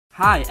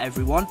Hi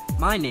everyone,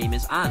 my name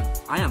is Anne.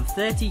 I am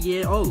 30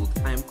 years old.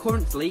 I am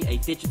currently a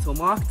digital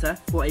marketer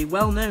for a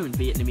well-known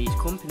Vietnamese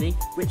company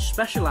which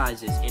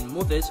specialises in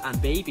mothers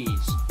and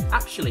babies.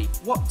 Actually,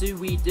 what do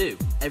we do?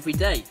 Every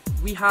day,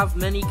 we have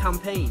many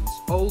campaigns,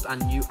 old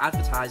and new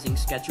advertising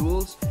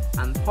schedules,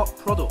 and hot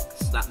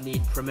products that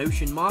need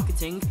promotion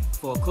marketing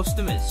for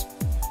customers.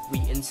 We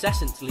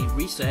incessantly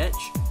research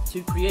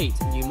to create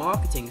new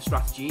marketing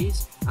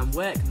strategies and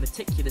work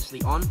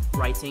meticulously on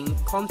writing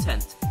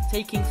content,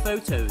 taking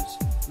photos,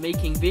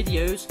 making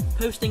videos,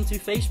 posting to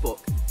Facebook,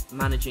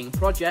 managing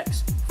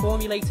projects,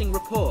 formulating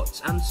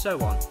reports, and so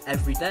on.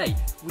 Every day,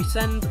 we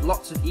send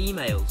lots of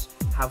emails,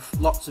 have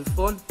lots of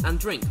fun, and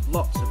drink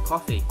lots of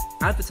coffee.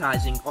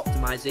 Advertising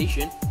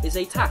optimization is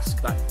a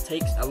task that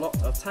takes a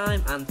lot of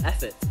time and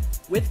effort.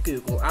 With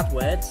Google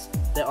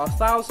AdWords, there are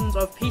thousands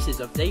of pieces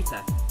of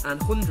data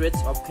and hundreds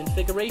of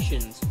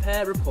configurations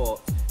per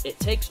report. It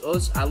takes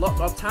us a lot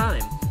of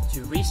time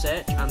to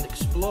research and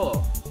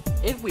explore.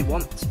 If we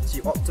want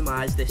to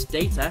optimize this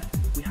data,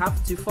 we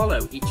have to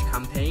follow each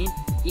campaign,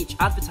 each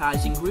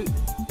advertising group,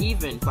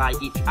 even by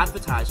each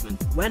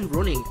advertisement. When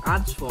running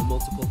ads for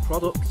multiple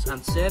products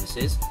and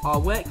services,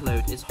 our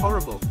workload is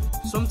horrible.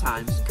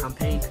 Sometimes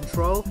campaign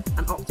control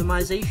and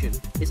optimization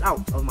is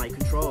out of my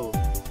control.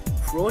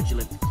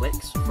 Fraudulent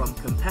clicks from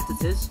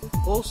competitors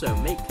also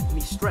make me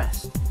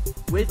stressed.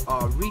 With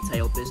our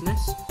retail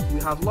business,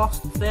 we have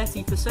lost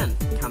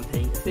 30%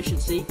 campaign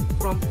efficiency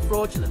from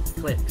fraudulent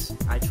clicks.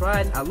 I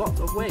tried a lot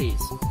of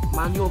ways: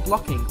 manual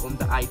blocking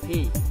under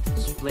IP,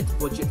 split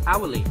budget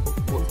hourly,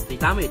 but the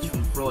damage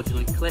from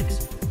fraudulent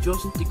clicks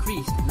just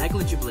decreased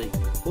negligibly.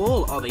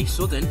 All of a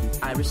sudden,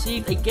 I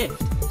received a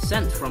gift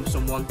sent from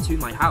someone to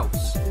my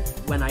house.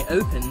 When I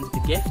opened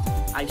the gift,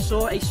 I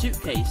saw a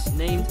suitcase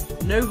named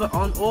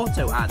Novaon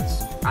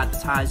AutoAds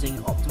Advertising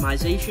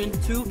Optimization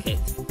Toolkit.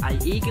 I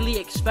eagerly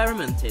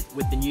experimented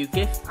with the new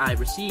gift I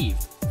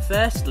received.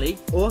 Firstly,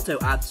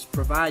 AutoAds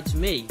provides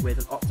me with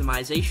an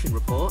optimization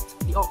report.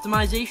 The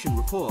optimization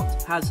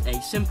report has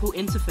a simple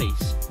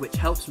interface which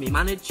helps me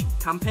manage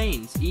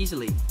campaigns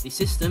easily. The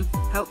system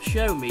helps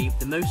show me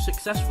the most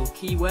successful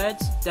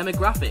keywords,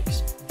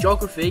 demographics,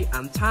 geography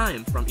and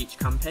time from each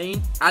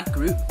campaign, ad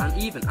group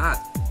and even ad.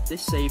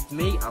 This saved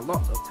me a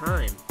lot of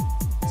time.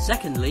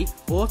 Secondly,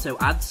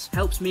 AutoAds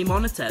helps me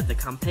monitor the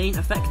campaign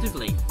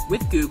effectively.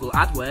 With Google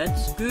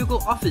AdWords,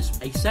 Google offers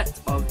a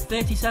set of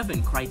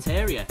 37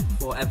 criteria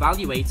for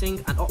evaluating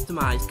an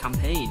optimized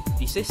campaign.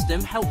 The system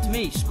helped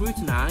me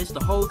scrutinize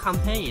the whole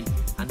campaign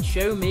and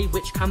show me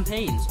which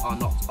campaigns are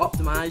not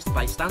optimized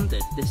by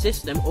standard. The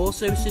system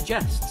also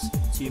suggests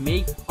to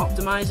me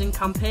optimizing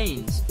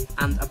campaigns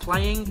and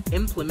applying,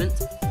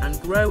 implement and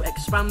grow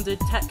expanded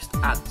text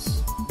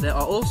ads. There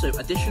are also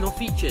additional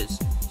features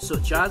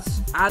such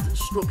as ad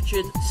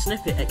structured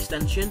snippet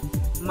extension,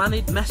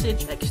 managed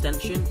message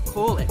extension,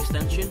 call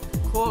extension,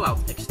 call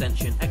out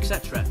extension,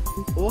 etc.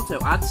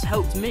 AutoAds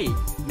helped me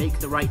make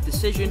the right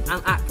decision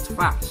and act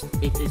fast.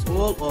 It is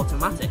all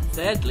automatic.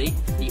 Thirdly,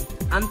 the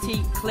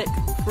anti-click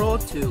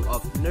fraud tool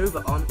of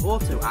Novaon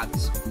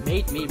AutoAds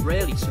made me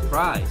really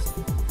surprised.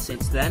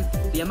 Since then,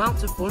 the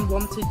amount of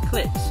unwanted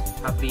clicks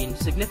have been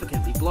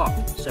significantly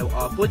blocked, so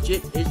our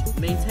budget is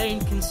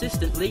maintained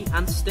consistently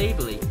and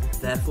stably.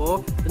 Therefore,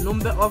 the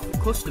number of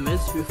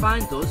customers who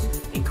find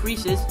us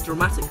increases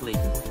dramatically.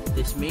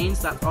 This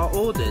means that our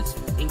orders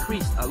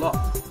increased a lot.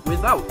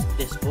 Without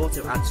this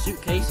AutoAds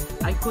suitcase,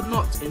 I could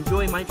not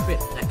enjoy my trip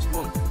next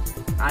month.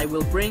 I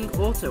will bring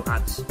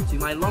AutoAds to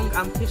my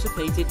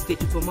long-anticipated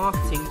digital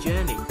marketing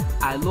journey.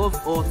 I love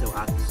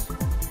AutoAds.